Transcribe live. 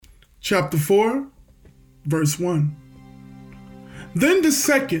chapter 4, verse 1. Then the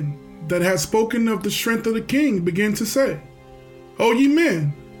second that had spoken of the strength of the king began to say, O ye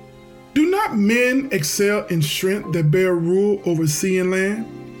men, do not men excel in strength that bear rule over sea and land,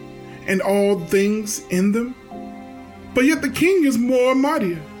 and all things in them? But yet the king is more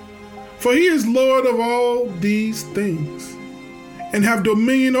mightier, for he is Lord of all these things, and have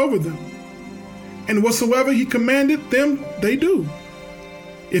dominion over them. And whatsoever he commanded them, they do.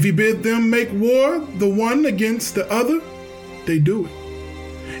 If he bid them make war the one against the other, they do it.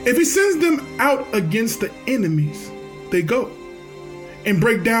 If he sends them out against the enemies, they go, and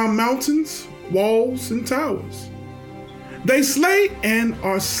break down mountains, walls, and towers. They slay and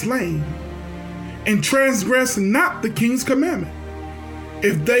are slain, and transgress not the king's commandment.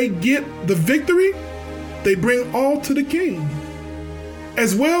 If they get the victory, they bring all to the king,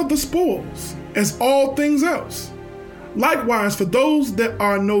 as well the spoils as all things else. Likewise, for those that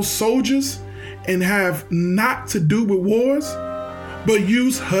are no soldiers and have not to do with wars, but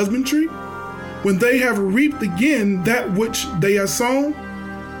use husbandry, when they have reaped again that which they have sown,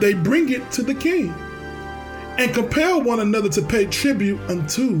 they bring it to the king, and compel one another to pay tribute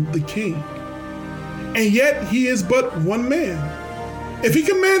unto the king. And yet he is but one man. If he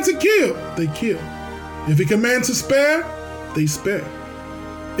commands to kill, they kill. If he commands to spare, they spare.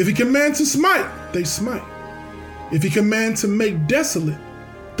 If he commands to smite, they smite. If he commands to make desolate,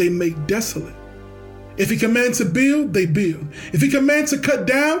 they make desolate. If he commands to build, they build. If he commands to cut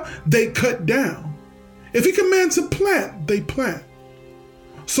down, they cut down. If he commands to plant, they plant.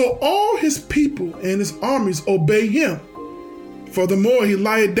 So all his people and his armies obey him. Furthermore, he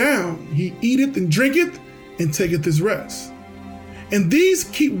lieth down, he eateth and drinketh, and taketh his rest. And these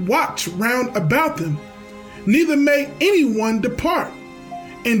keep watch round about them, neither may anyone depart,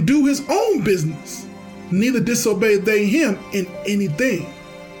 and do his own business, neither disobey they him in anything.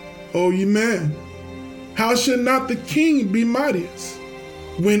 O ye men, how should not the king be mightiest,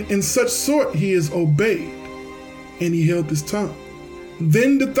 when in such sort he is obeyed? And he held his tongue.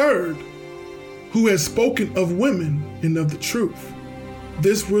 Then the third, who has spoken of women and of the truth,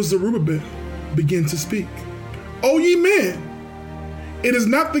 this was Zerubbabel, began to speak. O ye men, it is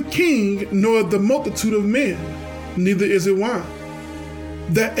not the king nor the multitude of men, neither is it wine,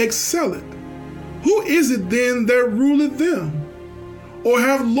 that excelleth. Who is it then that ruleth them, or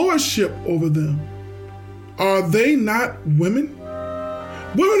have lordship over them? Are they not women?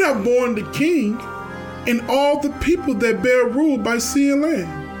 Women have borne the king, and all the people that bear rule by sea and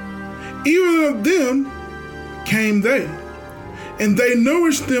land. Even of them came they, and they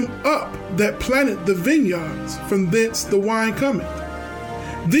nourished them up that planted the vineyards, from thence the wine cometh.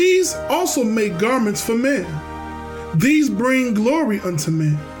 These also make garments for men. These bring glory unto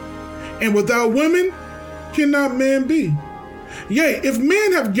men. And without women cannot man be. Yea, if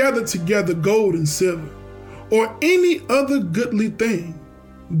men have gathered together gold and silver, or any other goodly thing,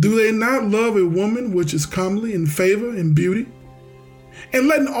 do they not love a woman which is comely in favor and beauty? And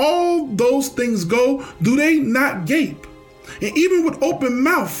letting all those things go, do they not gape, and even with open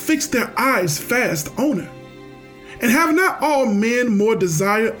mouth fix their eyes fast on her? And have not all men more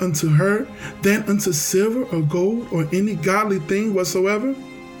desire unto her than unto silver or gold or any godly thing whatsoever?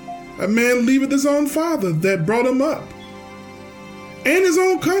 A man leaveth his own father that brought him up, and his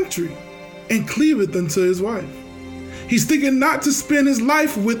own country, and cleaveth unto his wife. He sticketh not to spend his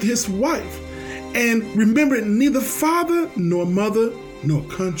life with his wife, and remembereth neither father, nor mother, nor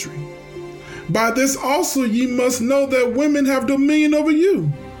country. By this also ye must know that women have dominion over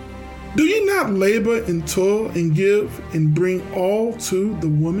you. Do ye not labor and toil and give and bring all to the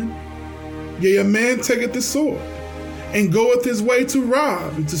woman? Yea, a man taketh the sword, and goeth his way to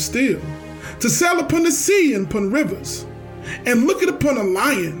rob and to steal, to sail upon the sea and upon rivers, and looketh upon a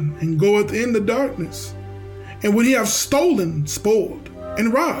lion, and goeth in the darkness. And when he hath stolen, spoiled,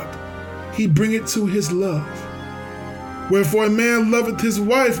 and robbed, he bringeth to his love. Wherefore a man loveth his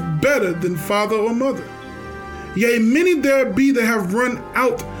wife better than father or mother. Yea, many there be that have run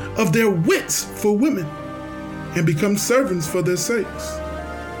out of their wits for women, and become servants for their sakes.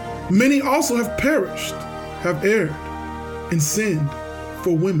 Many also have perished, have erred, and sinned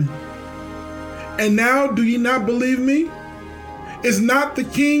for women. And now do ye not believe me? Is not the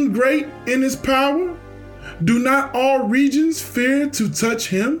king great in his power? Do not all regions fear to touch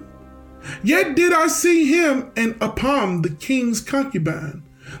him? Yet did I see him and upon the king's concubine,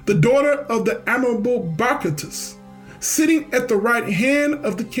 the daughter of the admirable Barcatus, sitting at the right hand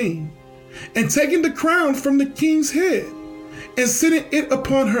of the king, and taking the crown from the king's head, and setting it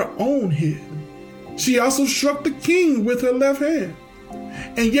upon her own head. She also struck the king with her left hand.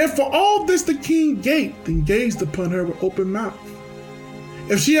 And yet for all this the king gaped and gazed upon her with open mouth.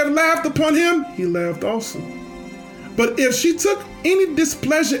 If she had laughed upon him, he laughed also. But if she took any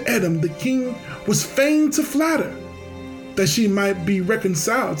displeasure at him, the king was fain to flatter, that she might be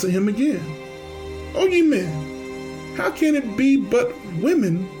reconciled to him again. O ye men, how can it be but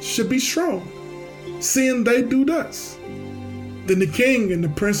women should be strong, seeing they do thus? Then the king and the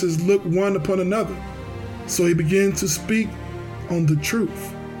princes looked one upon another, so he began to speak on the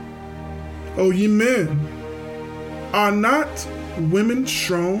truth. O ye men, are not women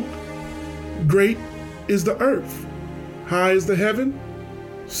strong? Great is the earth, high is the heaven,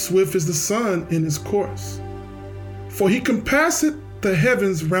 swift is the sun in his course. For he compasseth the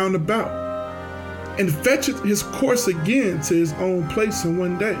heavens round about, and fetcheth his course again to his own place in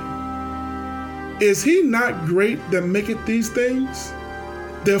one day. Is he not great that maketh these things?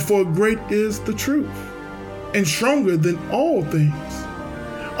 Therefore great is the truth, and stronger than all things.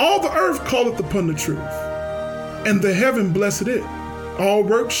 All the earth calleth upon the truth, and the heaven blessed it. All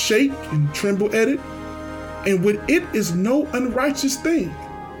works shake and tremble at it, and with it is no unrighteous thing.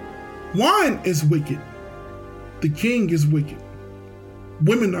 Wine is wicked, the king is wicked,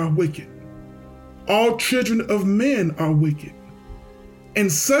 women are wicked, all children of men are wicked,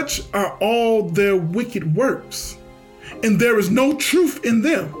 and such are all their wicked works, and there is no truth in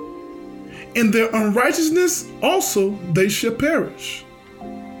them. In their unrighteousness also they shall perish.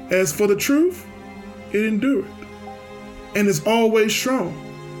 As for the truth, it endureth, and is always strong.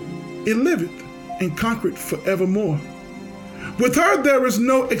 It liveth and conquereth forevermore. With her there is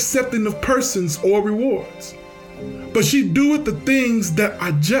no accepting of persons or rewards, but she doeth the things that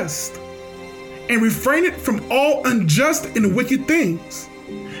are just, and refraineth from all unjust and wicked things,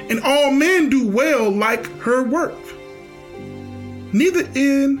 and all men do well like her work. Neither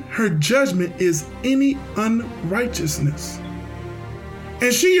in her judgment is any unrighteousness.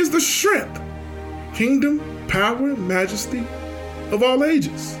 And she is the strength, kingdom, power, majesty of all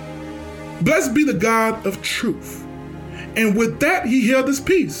ages. Blessed be the God of truth. And with that he held his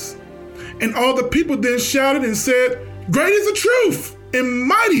peace. And all the people then shouted and said, Great is the truth, and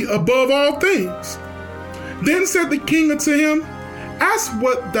mighty above all things. Then said the king unto him, Ask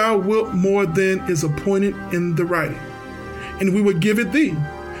what thou wilt more than is appointed in the writing, and we will give it thee,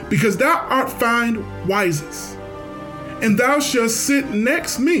 because thou art found wisest. And thou shalt sit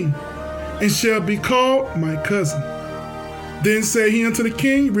next me, and shall be called my cousin. Then said he unto the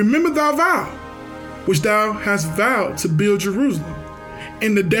king, Remember thy vow, which thou hast vowed to build Jerusalem,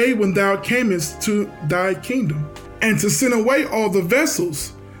 in the day when thou camest to thy kingdom, and to send away all the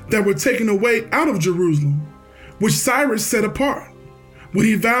vessels that were taken away out of Jerusalem, which Cyrus set apart, when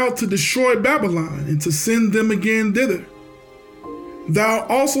he vowed to destroy Babylon, and to send them again thither. Thou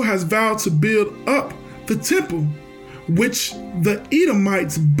also hast vowed to build up the temple, which the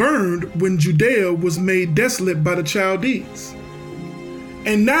Edomites burned when Judea was made desolate by the Chaldees.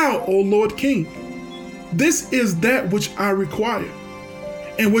 And now, O Lord King, this is that which I require,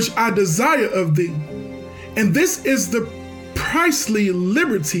 and which I desire of thee, and this is the princely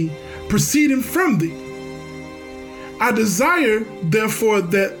liberty proceeding from thee. I desire, therefore,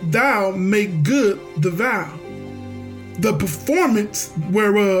 that thou make good the vow, the performance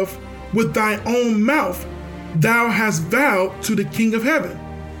whereof with thy own mouth thou hast vowed to the King of heaven.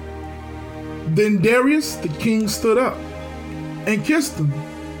 Then Darius the king stood up and kissed him,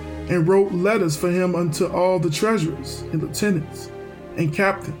 and wrote letters for him unto all the treasurers and lieutenants and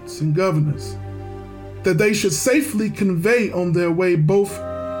captains and governors, that they should safely convey on their way both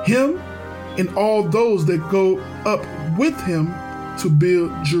him and all those that go up with him to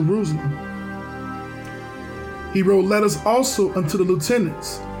build Jerusalem. He wrote letters also unto the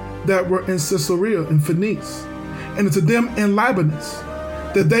lieutenants that were in Caesarea and Phoenice, and unto them in Libanus,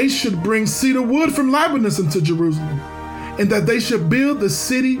 that they should bring cedar wood from Libanus into Jerusalem, and that they should build the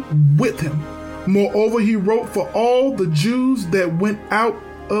city with him. Moreover, he wrote for all the Jews that went out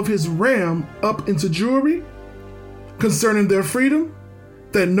of his realm up into Jewry, concerning their freedom,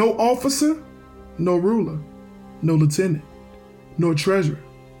 that no officer, no ruler, no lieutenant, nor treasurer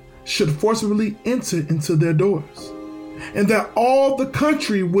should forcibly enter into their doors, and that all the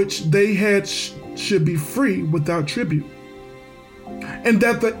country which they had should be free without tribute, and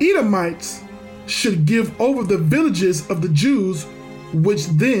that the Edomites should give over the villages of the Jews which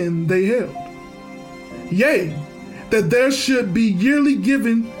then they held. Yea, that there should be yearly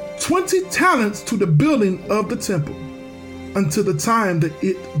given 20 talents to the building of the temple, until the time that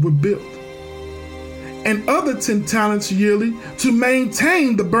it were built, and other 10 talents yearly to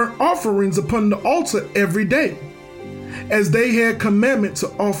maintain the burnt offerings upon the altar every day, as they had commandment to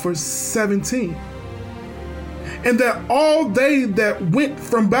offer 17. And that all they that went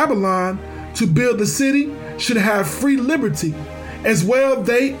from Babylon to build the city should have free liberty, as well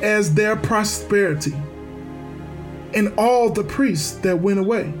they as their prosperity, and all the priests that went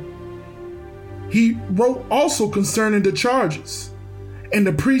away. He wrote also concerning the charges, and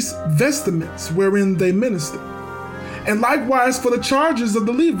the priests' vestments wherein they ministered, and likewise for the charges of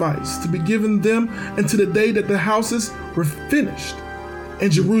the Levites, to be given them unto the day that the houses were finished,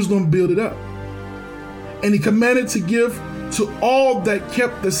 and Jerusalem builded up. And he commanded to give to all that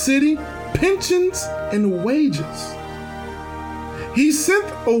kept the city pensions and wages. He sent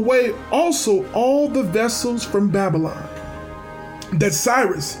away also all the vessels from Babylon that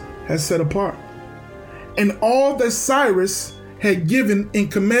Cyrus had set apart, and all that Cyrus had given in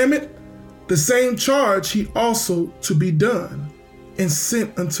commandment, the same charge he also to be done, and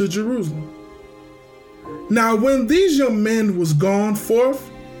sent unto Jerusalem. Now when these young men was gone forth,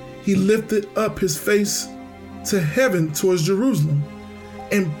 he lifted up his face to heaven towards Jerusalem,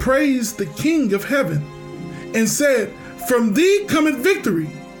 and praised the King of heaven, and said, From thee cometh victory,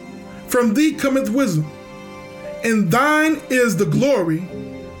 from thee cometh wisdom, and thine is the glory,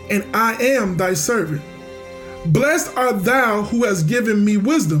 and I am thy servant. Blessed art thou who hast given me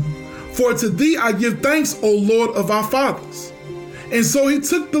wisdom, for to thee I give thanks, O Lord of our fathers. And so he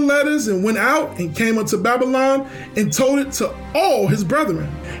took the letters and went out and came unto Babylon and told it to all his brethren.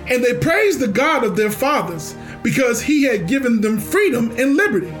 And they praised the God of their fathers, because he had given them freedom and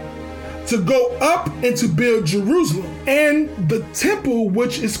liberty to go up and to build Jerusalem and the temple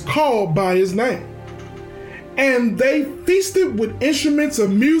which is called by his name. And they feasted with instruments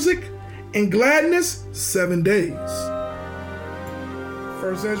of music and gladness 7 days.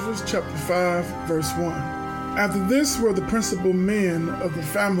 1 Esdras chapter 5, verse 1. After this were the principal men of the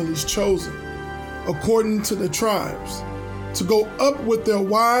families chosen, according to the tribes, to go up with their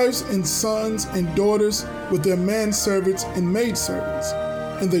wives and sons and daughters, with their manservants and maidservants,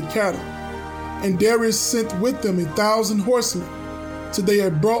 and their cattle. And Darius sent with them 1,000 horsemen, till they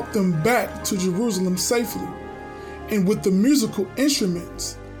had brought them back to Jerusalem safely, and with the musical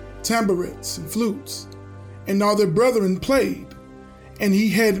instruments, tambourines and flutes, and all their brethren played, and he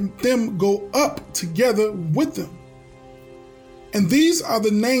had them go up together with them. And these are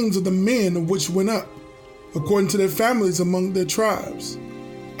the names of the men which went up, according to their families among their tribes,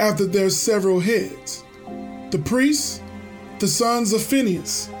 after their several heads: the priests, the sons of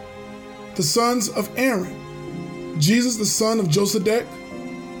Phinehas, the sons of Aaron, Jesus the son of Josedek,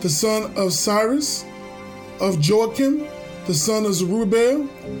 the son of Cyrus, of Joachim, the son of Zerubbabel,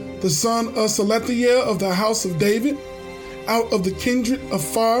 the son of Salathiel of the house of David, out of the kindred of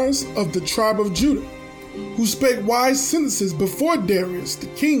Pharez of the tribe of Judah, who spake wise sentences before Darius the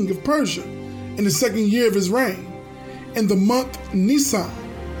king of Persia, in the 2nd year of his reign, in the month Nisan,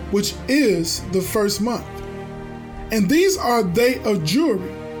 which is the 1st month. And these are they of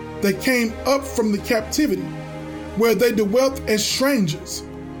Jewry, that came up from the captivity, where they dwelt as strangers,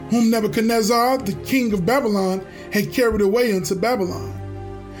 whom Nebuchadnezzar the king of Babylon had carried away unto Babylon.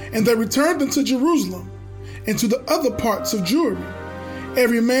 And they returned unto Jerusalem, and to the other parts of Jewry,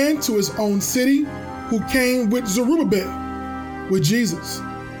 every man to his own city, who came with Zerubbabel, with Jesus,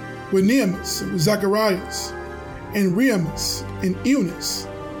 with Nehemiah, and with Zacharias, and Remus, and Eunice,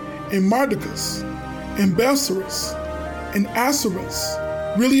 and Mardukis, and Belsaris, and Asaras,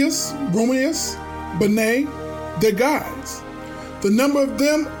 Relius, Romius, Benai, their guides, the number of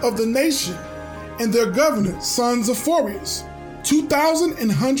them of the nation, and their governors, sons of Phorius,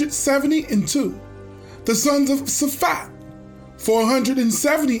 2,172, the sons of Saphat,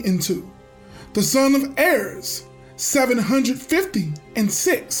 472, the son of Erez,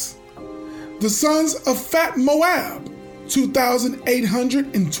 756, the sons of Fat Moab,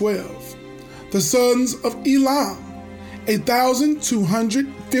 2,812, the sons of Elam,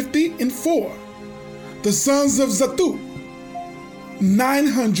 1,254, the sons of Zatu,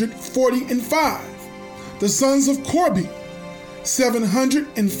 945, the sons of Corbi,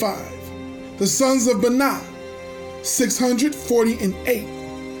 705, the sons of Benah,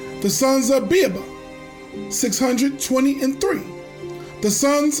 648, the sons of Beaba, 623, the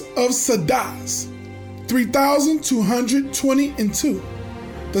sons of Sadaz, 3,222,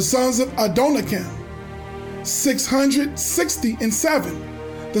 the sons of Adonikam,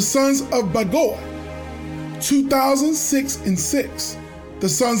 667, the sons of Bagor, 2,006, the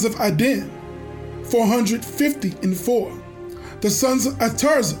sons of Adin, 454, the sons of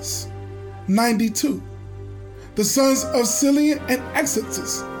Aterzes, 92, the sons of Silian and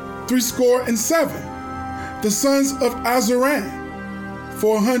Exetus, 7, the sons of Azaran,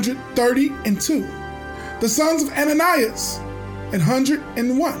 432, the sons of Ananias,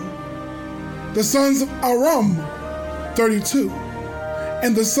 101, the sons of Aram, 32,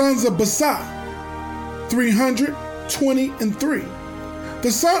 and the sons of Basah, 312, 123.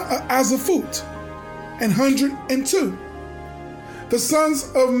 The son of Azaphut, 102. The sons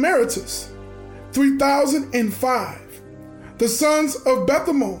of Meritus, 3,005. The sons of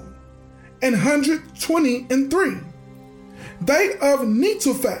Bethamon, 123. They of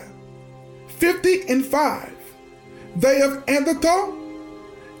Netophath, 50,5. They of Anathoth,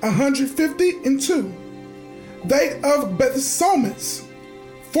 152. They of Bethsomis,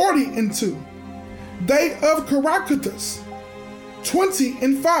 40,2. They of Caracatus,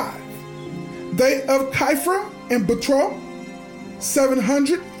 20,5. They of Kipha and Betro,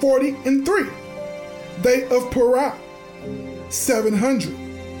 743. They of Parah, 700.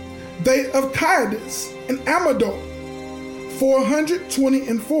 They of Caiadus and Amador,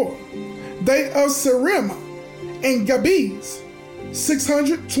 424. They of Serima and Gabiz,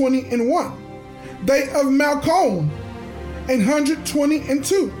 621. They of Malcom,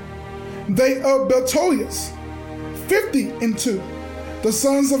 122. They of Beltoias, 50,2. The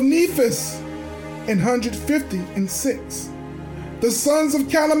sons of Nephis, 156. The sons of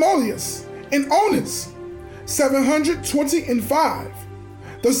Calamolius and Onus, 725.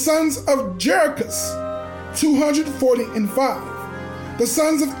 The sons of Jericus, 245. The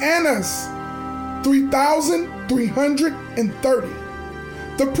sons of Anas, 3,330.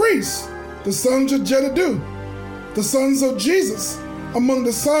 The priests, the sons of Jeduthun, the sons of Jesus among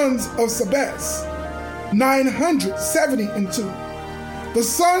the sons of Sabas, 972. The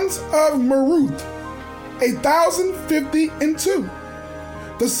sons of Meruth, 1,052.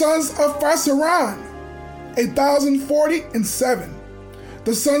 The sons of Phasaran, 1,047.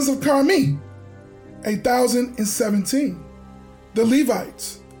 The sons of Carmi, 1,017. The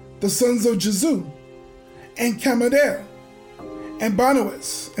Levites, the sons of Jezu, and Camader, and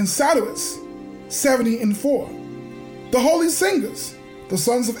Banuas, and Saduas, 70,4. The holy singers, the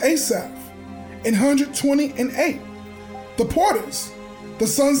sons of Asaph, 128. The porters, the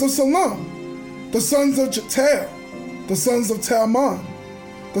sons of Salom, the sons of Jetel, the sons of Talmon,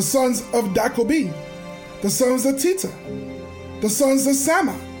 the sons of Dakobi, the sons of Tita, the sons of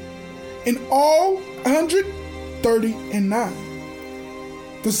Sama, in all 139.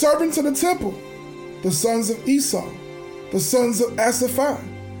 The servants of the temple, the sons of Esau, the sons of Asaphan,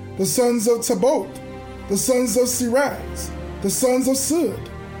 the sons of Tabot, the sons of Siraz, the sons of Sud,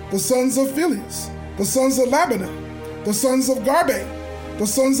 the sons of Phileas, the sons of Labanah, the sons of Garbe, the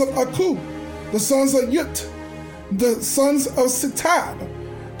sons of Akub, the sons of Yut, the sons of Sitab,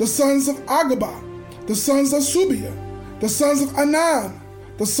 the sons of Agabah, the sons of Subia, the sons of Anan,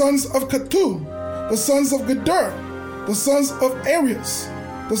 the sons of Katu, the sons of Gedur, the sons of Arias,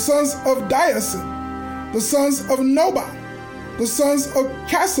 the sons of Diason, the sons of Noba, the sons of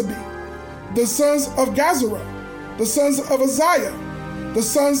Kasabi, the sons of Gazara, the sons of Uzziah, the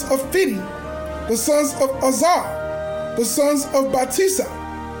sons of Fidi, the sons of Azar, the sons of Batisa,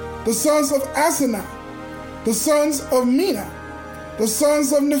 the sons of Asanah, the sons of Mina, the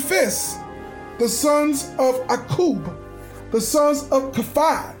sons of Nephis, the sons of Akub, the sons of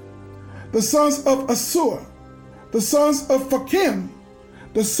Kaphai, the sons of Assur, the sons of Fakim,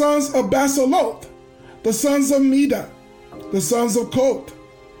 the sons of Basaloth, the sons of Meda, the sons of Kot,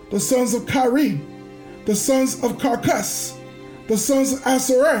 the sons of Kari, the sons of Carcas, the sons of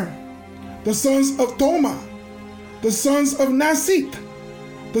Asarer, the sons of Thoma, the sons of Nasit,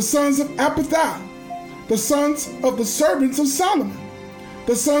 the sons of Apatha, the sons of the servants of Solomon,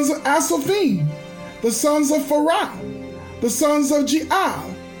 the sons of Asophim, the sons of Farah, the sons of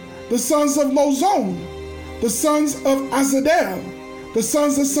Jial, the sons of Lozon, the sons of Azadel, the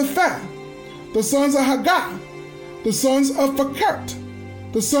sons of Saphat, the sons of Haggah, the sons of Fakert,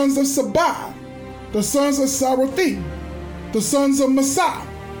 the sons of Sabah, the sons of Sarathi, the sons of Masah,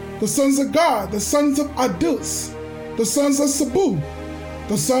 the sons of Gad, the sons of Adus, the sons of Sabu,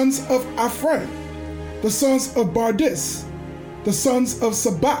 the sons of Afre, the sons of Bardis, the sons of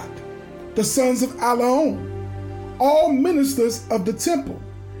Sabat, the sons of Alaon, all ministers of the temple,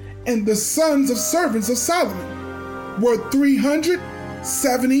 and the sons of servants of Solomon were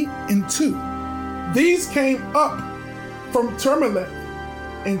 372. These came up from Termelech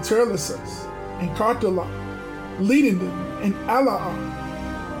and Terlessus and Kartalah, leading them in Alaah.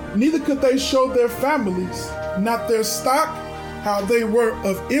 Neither could they show their families, not their stock, how they were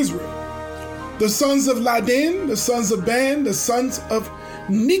of Israel. The sons of Ladan, the sons of Ban, the sons of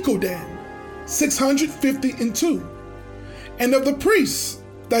Nekodan, 652. And of the priests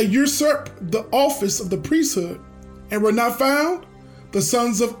that usurped the office of the priesthood and were not found, the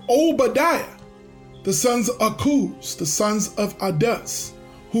sons of Obadiah, the sons of Akuz, the sons of Adas,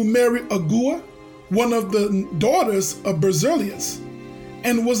 who married Agua, one of the daughters of Berzelius,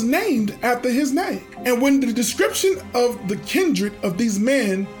 and was named after his name. And when the description of the kindred of these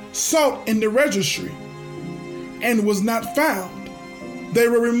men sought in the registry and was not found, they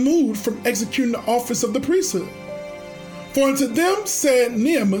were removed from executing the office of the priesthood. For unto them said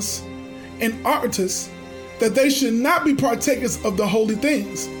Nehemus and Artis that they should not be partakers of the holy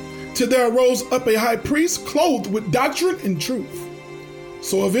things, till there arose up a high priest clothed with doctrine and truth.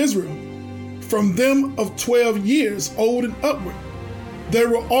 So of Israel, from them of 12 years old and upward, they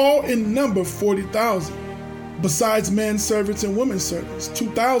were all in number 40,000, besides men servants and women servants,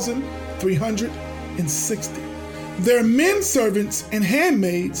 2,360. Their men servants and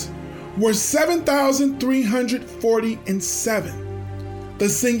handmaids were 7,347. The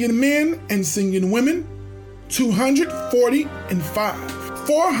singing men and singing women, 245.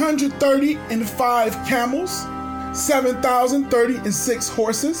 435 camels, 7,036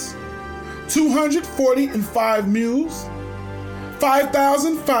 horses, 245 mules,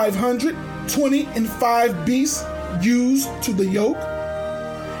 5,525 beasts used to the yoke.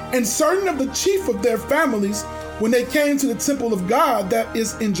 And certain of the chief of their families, when they came to the temple of God that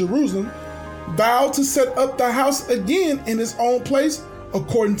is in Jerusalem, vowed to set up the house again in its own place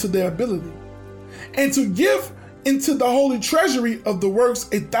according to their ability, and to give into the holy treasury of the works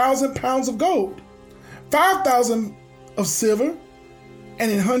 1,000 pounds of gold, 5,000 of silver,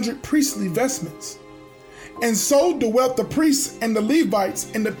 and 100 priestly vestments. And so dwelt the priests and the Levites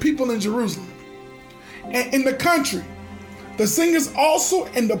and the people in Jerusalem, and in the country, the singers also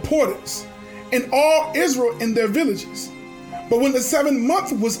and the porters, and all Israel in their villages. But when the 7th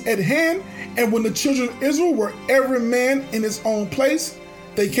month was at hand, and when the children of Israel were every man in his own place,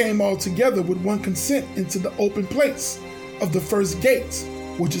 they came all together with one consent into the open place of the first gates,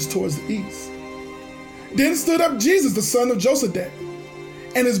 which is towards the east. Then stood up Jesus, the son of Josadak,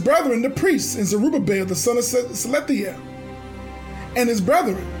 and his brethren the priests, and Zerubbabel, the son of Selethiel, and his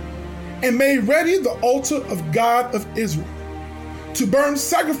brethren, and made ready the altar of God of Israel, to burn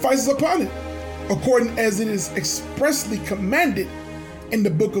sacrifices upon it, according as it is expressly commanded in the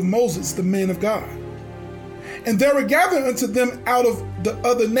book of Moses, the man of God. And there were gathered unto them out of the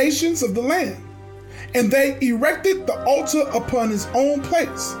other nations of the land, and they erected the altar upon his own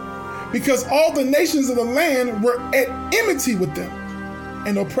place, because all the nations of the land were at enmity with them,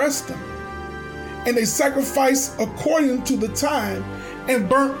 and oppressed them. And they sacrificed according to the time, and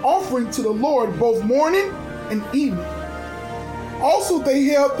burnt offering to the Lord both morning and evening. Also they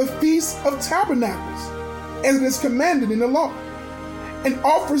held the Feast of Tabernacles, as it is commanded in the law, and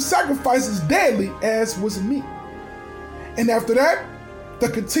offered sacrifices daily as was meet. And after that, the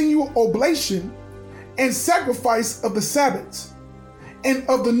continual oblation and sacrifice of the Sabbaths, and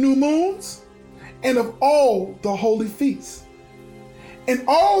of the new moons, and of all the holy feasts. And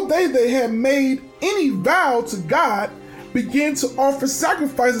all they that had made any vow to God began to offer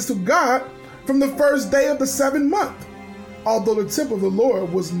sacrifices to God from the first day of the 7th month, although the temple of the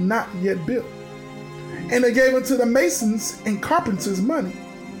Lord was not yet built. And they gave unto the masons and carpenters money,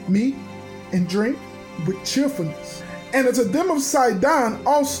 meat and drink with cheerfulness. And unto them of Sidon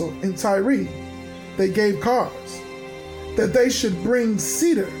also in Tyre they gave cars, that they should bring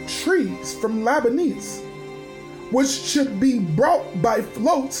cedar trees from Lebanese, which should be brought by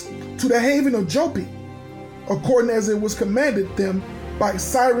floats to the haven of Joppa, according as it was commanded them by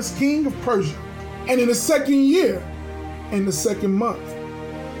Cyrus king of Persia. And in the 2nd year, in the 2nd month,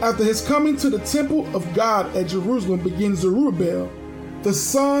 after his coming to the temple of God at Jerusalem, began Zerubbabel, the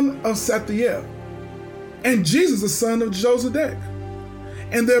son of Sealtiel, and Jesus, the son of Josadak,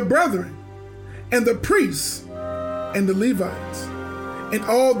 and their brethren, and the priests, and the Levites, and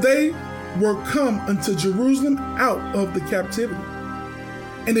all they were come unto Jerusalem out of the captivity.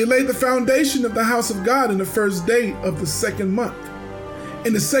 And they laid the foundation of the house of God in the first day of the 2nd month,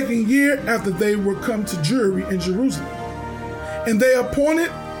 in the 2nd year after they were come to Jewry in Jerusalem. And they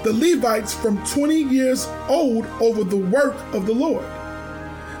appointed the Levites from 20 years old over the work of the Lord.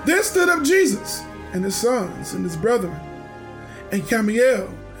 Then stood up Jesus and his sons and his brethren, and Camiel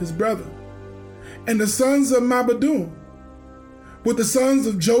his brother, and the sons of Mabadum, with the sons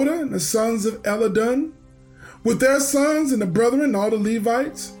of Joda and the sons of Eladun, with their sons and the brethren, all the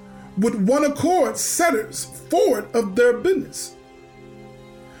Levites, with one accord setters forward of their business,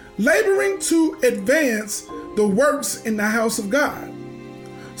 laboring to advance the works in the house of God.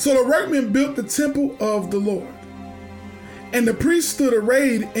 So the workmen built the temple of the Lord. And the priests stood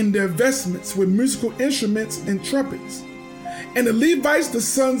arrayed in their vestments with musical instruments and trumpets. And the Levites, the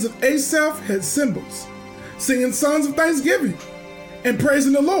sons of Asaph, had cymbals, singing songs of thanksgiving and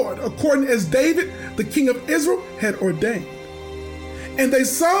praising the Lord, according as David, the king of Israel, had ordained. And they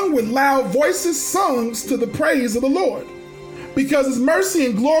sung with loud voices songs to the praise of the Lord, because his mercy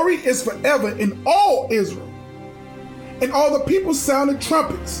and glory is forever in all Israel. And all the people sounded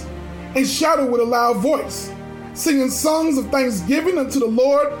trumpets and shouted with a loud voice, singing songs of thanksgiving unto the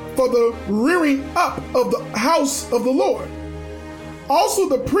Lord for the rearing up of the house of the Lord. Also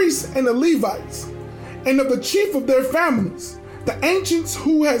the priests and the Levites, and of the chief of their families, the ancients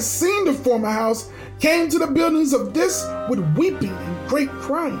who had seen the former house, came to the buildings of this with weeping and great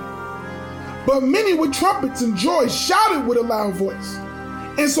crying. But many with trumpets and joy shouted with a loud voice,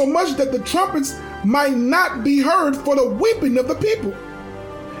 insomuch that the trumpets might not be heard for the weeping of the people.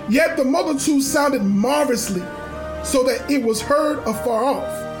 Yet the multitude sounded marvelously, so that it was heard afar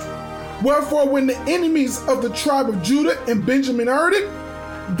off. Wherefore when the enemies of the tribe of Judah and Benjamin heard it,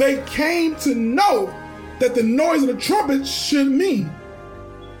 they came to know that the noise of the trumpet should mean.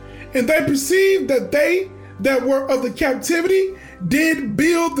 And they perceived that they that were of the captivity did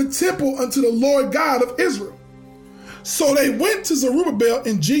build the temple unto the Lord God of Israel. So they went to Zerubbabel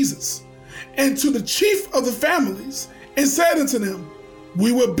and Jesus, and to the chief of the families, and said unto them,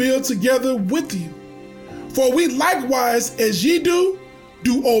 We will build together with you. For we likewise, as ye do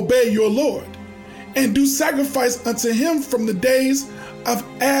obey your Lord, and do sacrifice unto him from the days of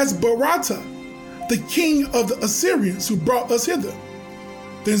Asbarata, the king of the Assyrians, who brought us hither.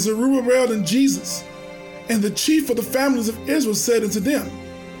 Then Zerubbabel and Jesus, and the chief of the families of Israel, said unto them,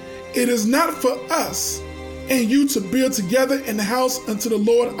 It is not for us and you to build together in the house unto the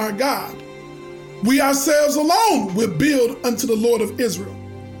Lord our God. We ourselves alone will build unto the Lord of Israel,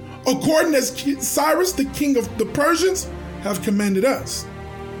 according as Cyrus, the king of the Persians, have commanded us.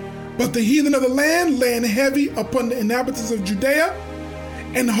 But the heathen of the land, laying heavy upon the inhabitants of Judea,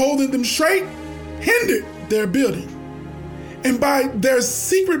 and holding them straight, hindered their building. And by their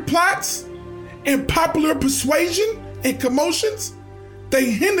secret plots and popular persuasion and commotions, they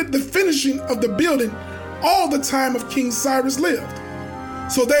hindered the finishing of the building all the time of King Cyrus lived.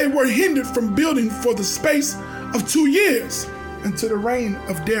 So they were hindered from building for the space of 2 years until the reign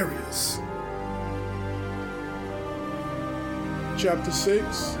of Darius. Chapter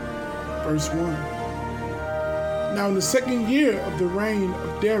 6, verse 1. Now in the 2nd year of the reign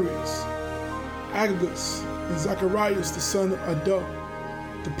of Darius, Agabus and Zacharias the son of Ado,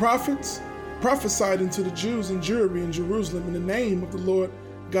 the prophets, prophesied unto the Jews in Jewry in Jerusalem in the name of the Lord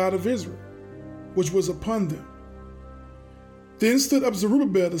God of Israel, which was upon them. Then stood up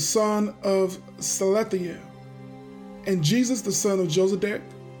Zerubbabel the son of Salathiel, and Jesus the son of Josedek,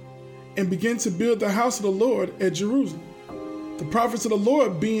 and began to build the house of the Lord at Jerusalem, the prophets of the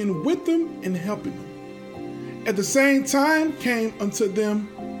Lord being with them and helping them. At the same time came unto them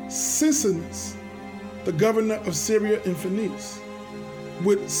Cincinus, the governor of Syria and Phoenice,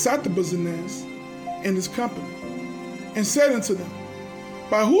 with Sathrabuzanes and his company, and said unto them,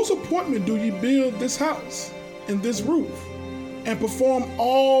 By whose appointment do ye build this house and this roof, and perform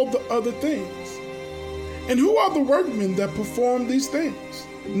all the other things? And who are the workmen that perform these things?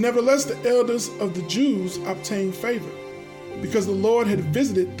 Nevertheless, the elders of the Jews obtained favor, because the Lord had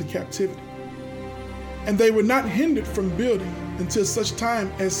visited the captivity. And they were not hindered from building until such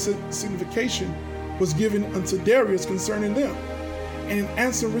time as signification was given unto Darius concerning them, and an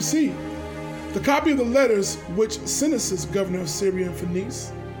answer received. The copy of the letters which Cincinus, governor of Syria and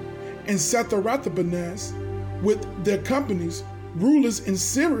Phoenice, and Sathrabuzanes, with their companies, rulers in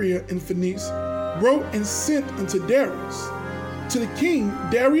Syria and Phoenice, wrote and sent unto Darius. To the king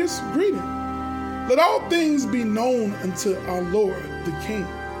Darius, greeting. Let all things be known unto our Lord the king,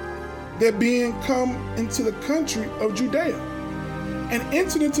 that being come into the country of Judea, and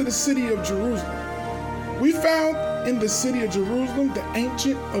entered into the city of Jerusalem, we found in the city of Jerusalem the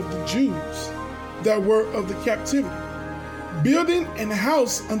ancient of the Jews that were of the captivity, building an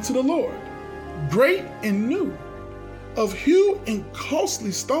house unto the Lord, great and new, of hew and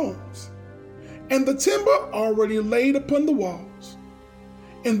costly stones, and the timber already laid upon the walls.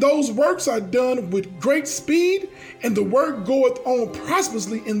 And those works are done with great speed, and the work goeth on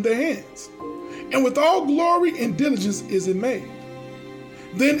prosperously in their hands, and with all glory and diligence is it made.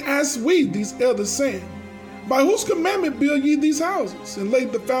 Then asked we these elders, saying, By whose commandment build ye these houses, and lay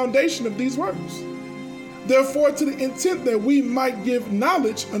the foundation of these works? Therefore, to the intent that we might give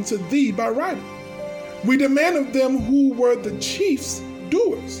knowledge unto thee by writing, we demand of them who were the chiefs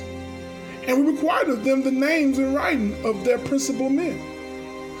doers, and we required of them the names in writing of their principal men.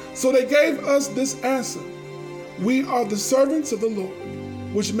 So they gave us this answer: We are the servants of the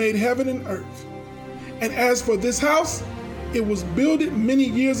Lord, which made heaven and earth. And as for this house, it was builded many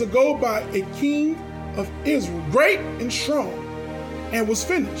years ago by a king of Israel, great and strong, and was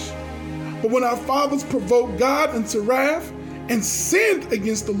finished. But when our fathers provoked God unto wrath, and sinned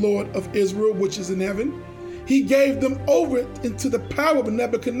against the Lord of Israel, which is in heaven, he gave them over into the power of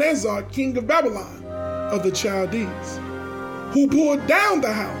Nebuchadnezzar, king of Babylon, of the Chaldees, who pulled down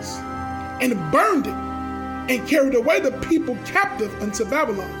the house and burned it and carried away the people captive unto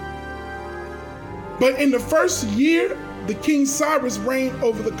Babylon. But in the first year, the king Cyrus reigned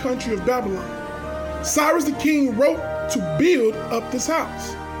over the country of Babylon. Cyrus the king wrote to build up this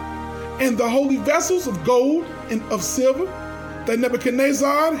house, and the holy vessels of gold and of silver that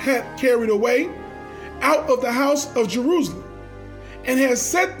Nebuchadnezzar had carried away out of the house of Jerusalem, and had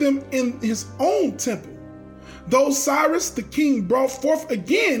set them in his own temple. Those Cyrus the king brought forth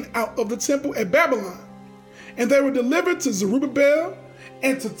again out of the temple at Babylon, and they were delivered to Zerubbabel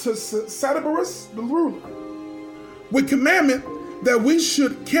and to Sadebarus the ruler, with commandment that we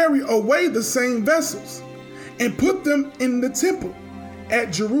should carry away the same vessels and put them in the temple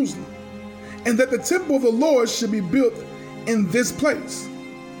at Jerusalem, and that the temple of the Lord should be built in this place.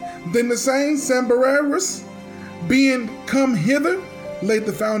 Then the same Sanballat, being come hither, laid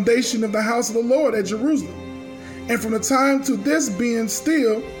the foundation of the house of the Lord at Jerusalem. And from the time to this, being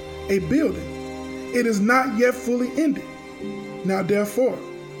still a building, it is not yet fully ended. Now therefore,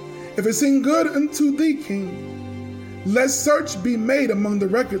 if it seem good unto thee, king, let search be made among the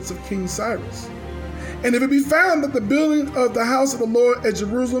records of King Cyrus. And if it be found that the building of the house of the Lord at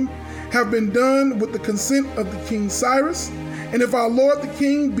Jerusalem have been done with the consent of the King Cyrus, and if our Lord the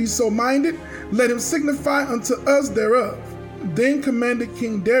king be so minded, let him signify unto us thereof. Then commanded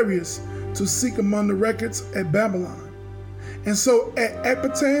King Darius to seek among the records at Babylon. And so at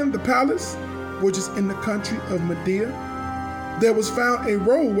Ecbatana the palace, which is in the country of Media, there was found a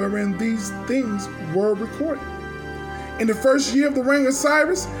roll wherein these things were recorded. In the first year of the reign of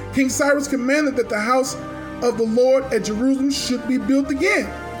Cyrus, King Cyrus commanded that the house of the Lord at Jerusalem should be built again,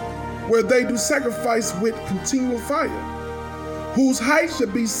 where they do sacrifice with continual fire, whose height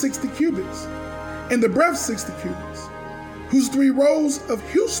should be 60 cubits, and the breadth 60 cubits, whose 3 rows of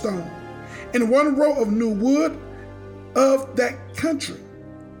hew stone, and 1 row of new wood of that country,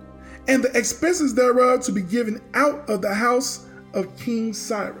 and the expenses thereof to be given out of the house of King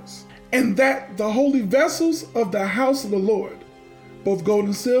Cyrus. And that the holy vessels of the house of the Lord, both gold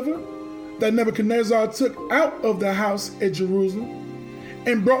and silver, that Nebuchadnezzar took out of the house at Jerusalem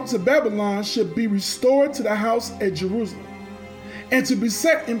and brought to Babylon, should be restored to the house at Jerusalem, and to be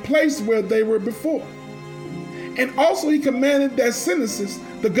set in place where they were before. And also he commanded that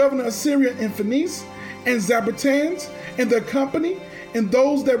Sennacherib, the governor of Syria and Phoenice, and Zabatans and their company, and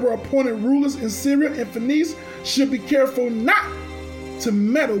those that were appointed rulers in Syria and Phoenice, should be careful not to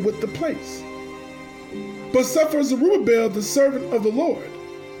meddle with the place, but suffer Zerubbabel, the servant of the Lord,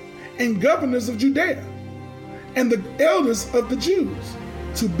 and governors of Judea, and the elders of the Jews,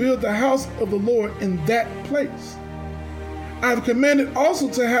 to build the house of the Lord in that place. I have commanded also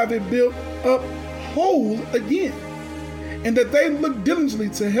to have it built up whole again, and that they look diligently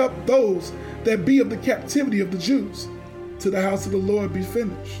to help those that be of the captivity of the Jews, till the house of the Lord be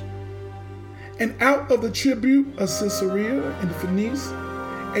finished. And out of the tribute of Caesarea and Phoenice,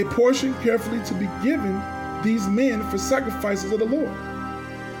 a portion carefully to be given these men for sacrifices of the Lord.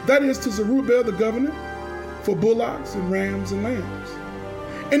 That is, to Zerubbabel the governor, for bullocks and rams and lambs.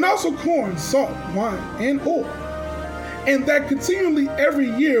 And also corn, salt, wine, and oil. And that continually every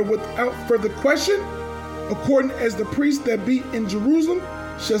year without further question, according as the priests that be in Jerusalem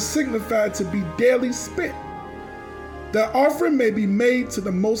shall signify to be daily spent, that offering may be made to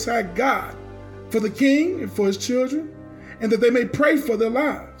the Most High God, for the king and for his children, and that they may pray for their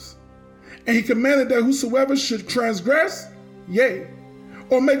lives. And he commanded that whosoever should transgress, yea,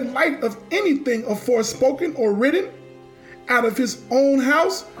 or make light of anything aforespoken or written, out of his own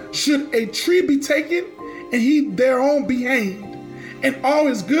house should a tree be taken, and he thereon be hanged, and all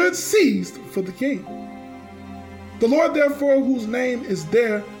his goods seized for the king. The Lord therefore, whose name is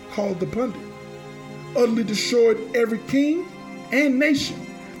there called the Pundit, utterly destroyed every king and nation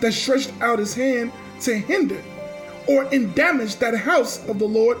that stretched out his hand to hinder or damage that house of the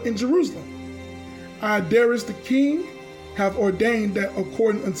Lord in Jerusalem. I, Darius the king, have ordained that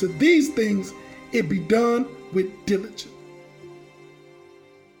according unto these things it be done with diligence.